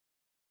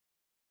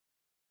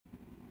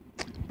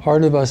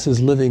Part of us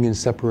is living in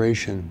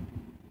separation,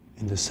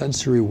 in the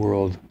sensory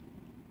world,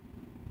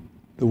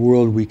 the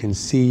world we can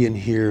see and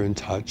hear and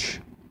touch.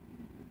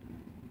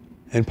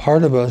 And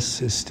part of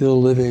us is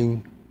still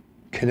living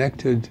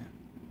connected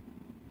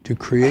to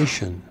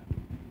creation,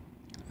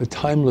 the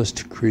timeless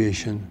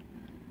creation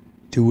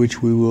to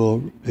which we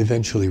will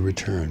eventually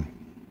return.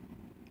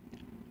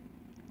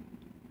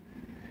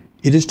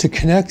 It is to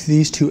connect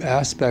these two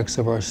aspects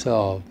of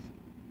ourselves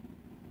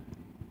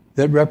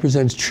that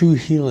represents true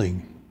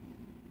healing,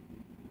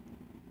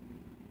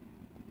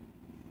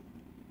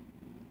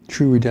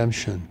 true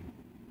redemption,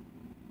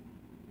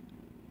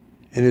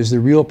 and is the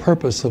real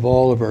purpose of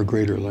all of our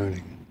greater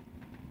learning.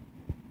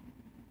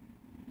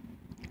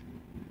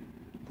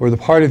 For the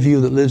part of you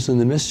that lives in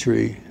the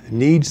mystery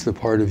needs the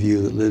part of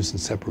you that lives in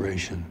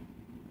separation,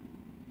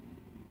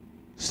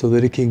 so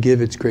that it can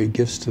give its great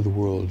gifts to the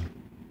world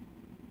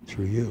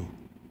through you.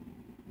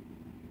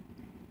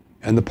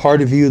 And the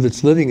part of you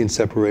that's living in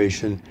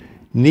separation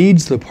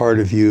needs the part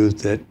of you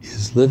that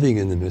is living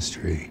in the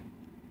mystery,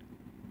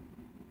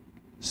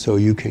 so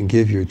you can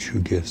give your true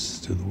gifts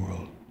to the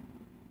world.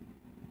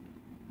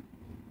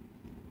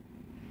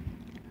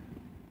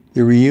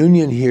 The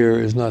reunion here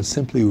is not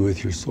simply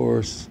with your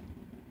source,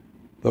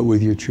 but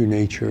with your true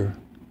nature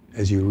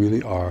as you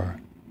really are,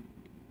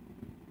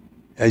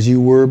 as you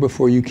were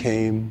before you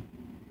came,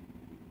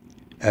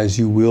 as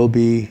you will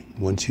be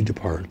once you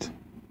depart.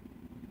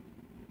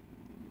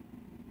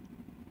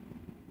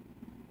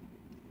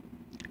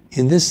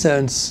 In this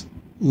sense,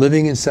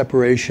 living in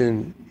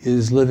separation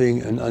is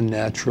living an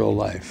unnatural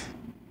life.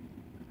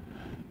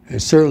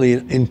 And certainly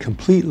an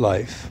incomplete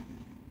life.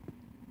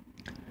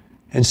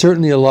 And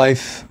certainly a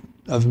life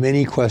of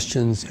many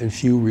questions and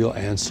few real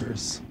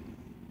answers.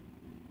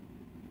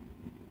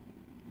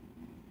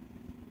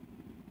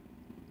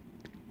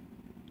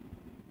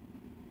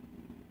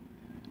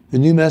 The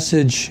new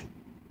message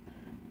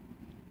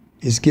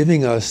is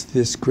giving us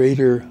this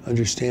greater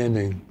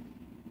understanding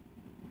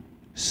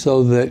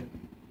so that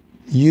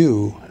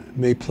you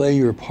may play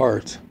your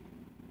part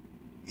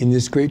in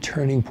this great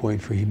turning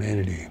point for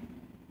humanity.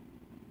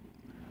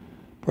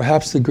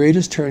 Perhaps the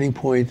greatest turning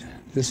point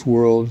this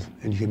world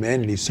and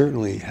humanity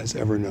certainly has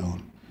ever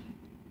known,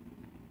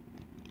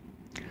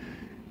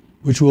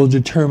 which will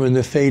determine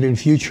the fate and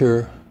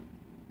future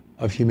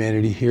of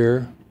humanity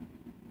here,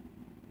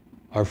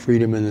 our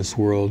freedom in this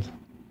world,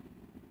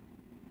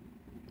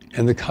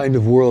 and the kind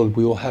of world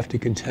we will have to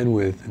contend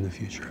with in the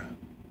future.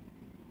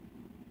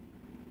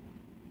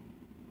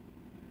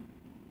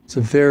 It's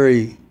a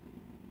very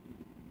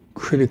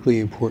critically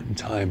important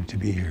time to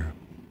be here.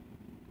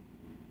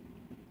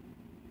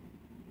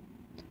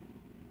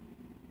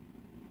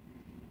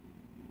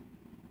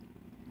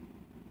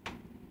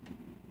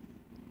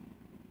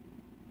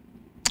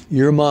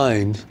 Your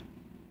mind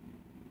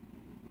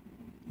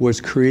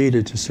was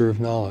created to serve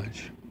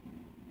knowledge.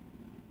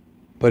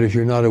 But if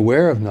you're not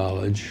aware of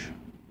knowledge,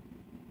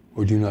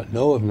 or do not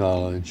know of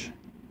knowledge,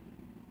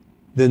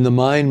 then the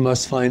mind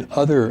must find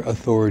other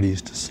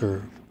authorities to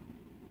serve,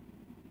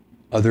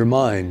 other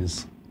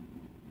minds,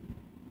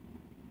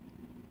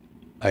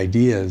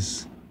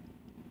 ideas,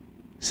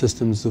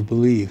 systems of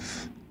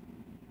belief,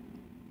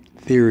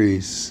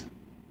 theories,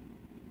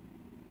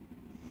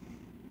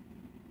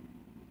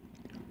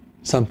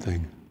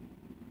 something.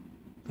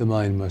 The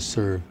mind must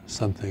serve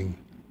something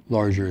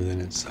larger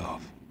than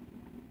itself.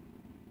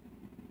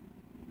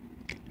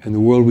 And the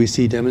world we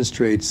see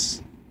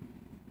demonstrates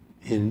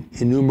in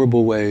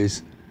innumerable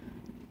ways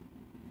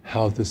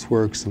how this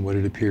works and what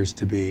it appears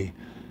to be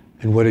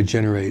and what it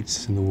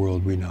generates in the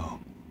world we know.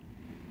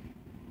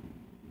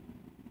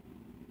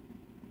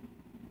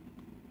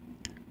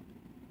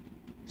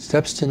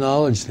 Steps to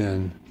knowledge,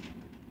 then,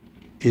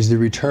 is the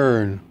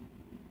return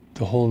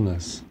to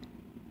wholeness.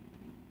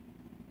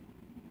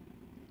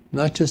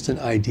 Not just an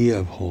idea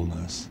of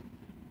wholeness.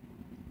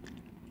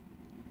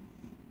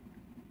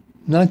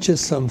 Not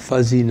just some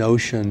fuzzy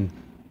notion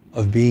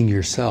of being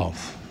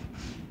yourself.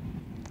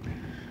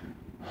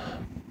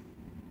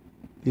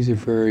 These are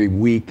very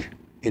weak,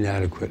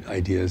 inadequate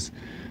ideas.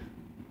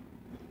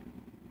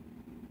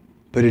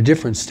 But a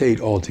different state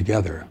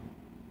altogether,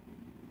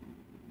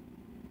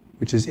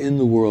 which is in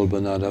the world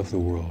but not of the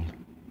world,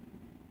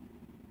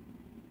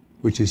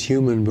 which is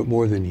human but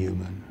more than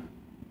human,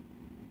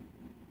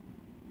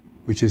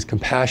 which is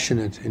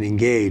compassionate and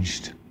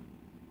engaged,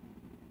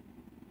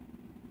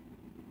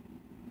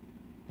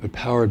 but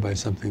powered by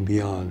something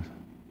beyond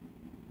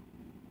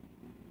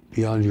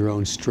your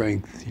own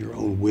strength, your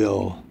own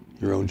will,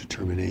 your own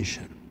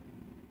determination.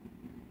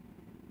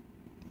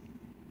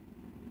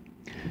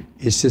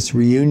 It's this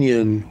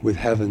reunion with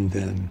heaven,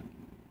 then,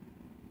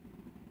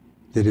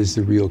 that is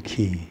the real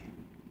key.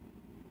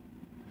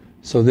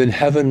 So then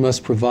heaven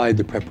must provide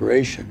the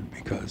preparation,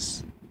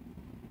 because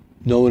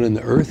no one on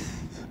the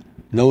earth,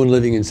 no one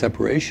living in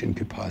separation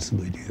could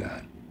possibly do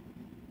that.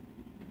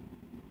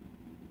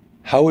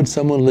 How would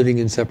someone living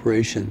in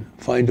separation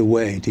find a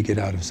way to get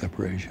out of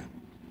separation?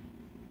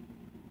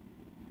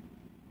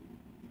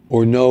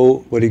 Or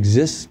know what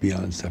exists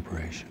beyond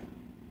separation?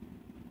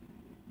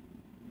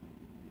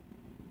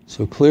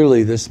 So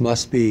clearly this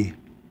must be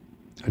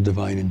a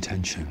divine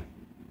intention.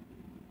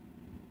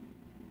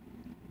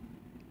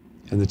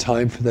 And the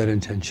time for that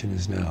intention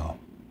is now.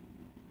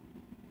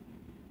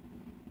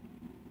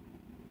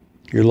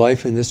 Your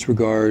life in this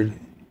regard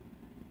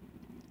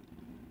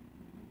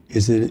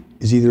is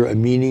either a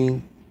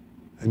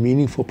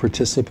meaningful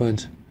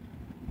participant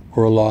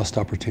or a lost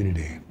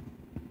opportunity.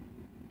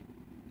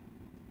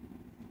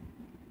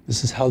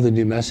 This is how the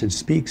new message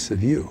speaks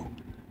of you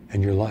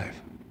and your life.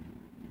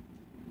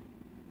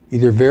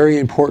 Either very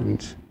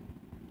important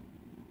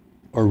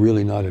or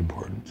really not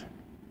important.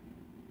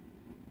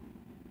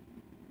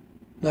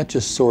 Not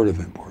just sort of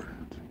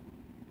important.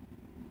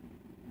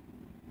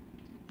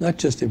 Not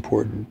just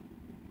important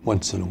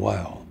once in a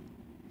while,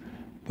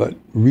 but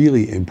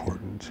really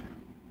important.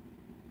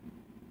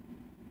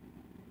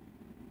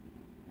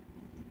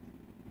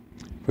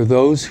 For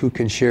those who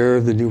can share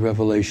the new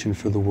revelation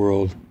for the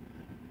world,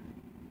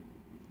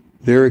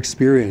 their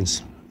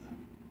experience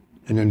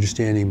and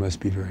understanding must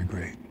be very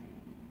great.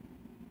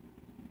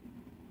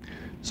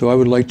 So I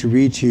would like to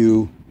read to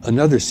you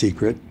another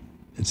secret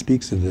that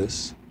speaks of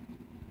this.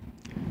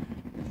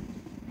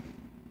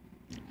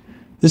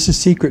 This is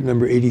secret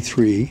number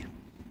 83.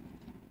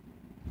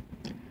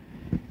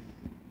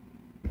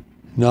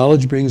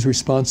 Knowledge brings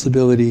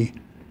responsibility,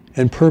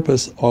 and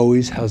purpose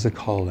always has a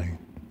calling.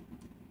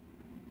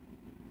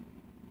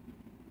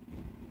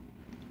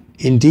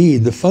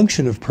 Indeed, the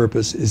function of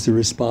purpose is the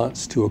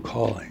response to a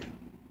calling.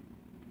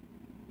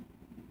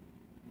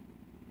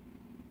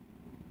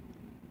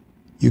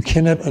 You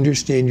cannot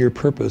understand your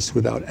purpose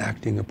without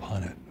acting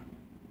upon it.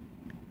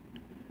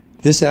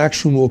 This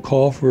action will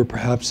call for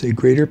perhaps a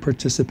greater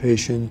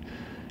participation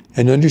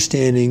and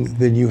understanding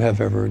than you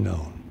have ever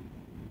known.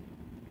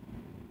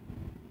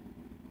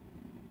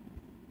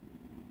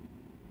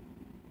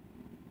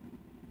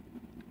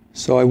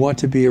 So I want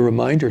to be a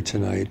reminder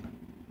tonight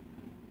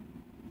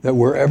that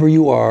wherever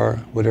you are,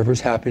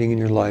 whatever's happening in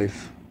your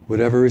life,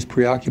 whatever is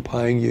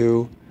preoccupying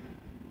you,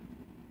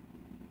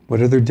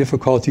 what other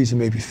difficulties you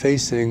may be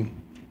facing,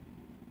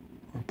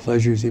 or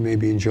pleasures you may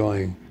be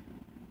enjoying,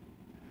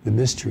 the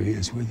mystery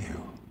is with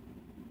you,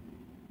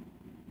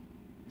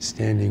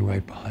 standing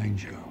right behind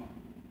you.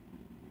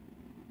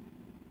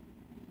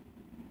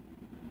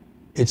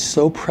 It's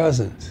so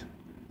present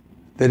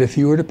that if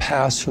you were to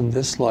pass from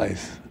this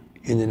life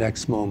in the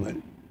next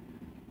moment,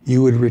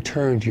 you would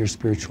return to your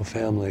spiritual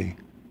family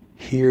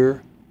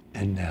here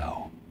and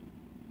now.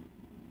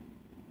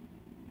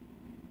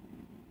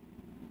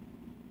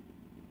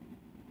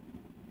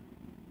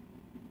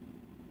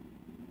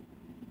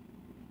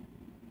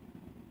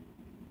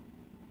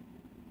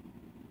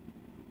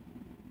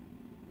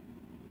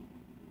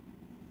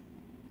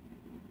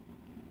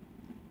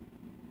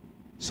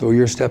 So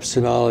your steps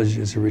to knowledge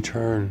is a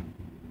return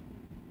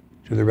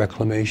to the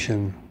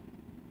reclamation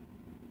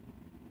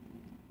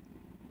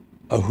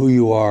of who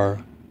you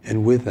are,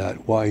 and with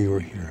that, why you are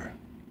here.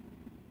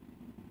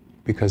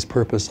 Because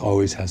purpose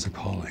always has a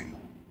calling.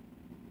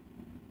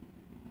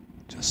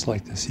 Just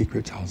like the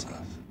secret tells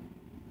us.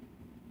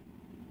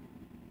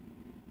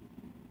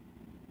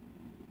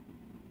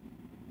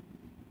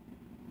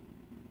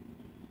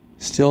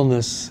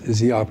 Stillness is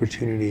the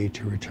opportunity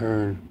to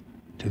return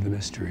to the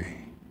mystery.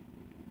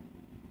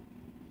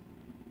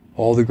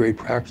 All the great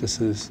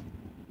practices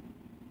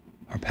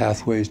are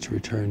pathways to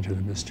return to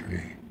the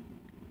mystery,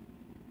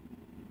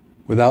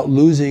 without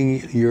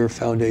losing your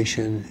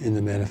foundation in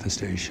the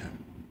manifestation.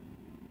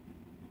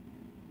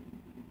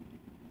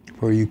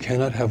 For you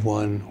cannot have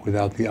one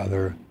without the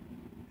other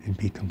and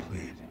be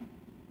complete.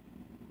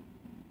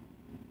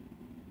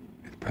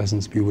 May the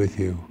presence be with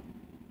you,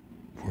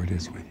 for it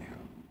is with you.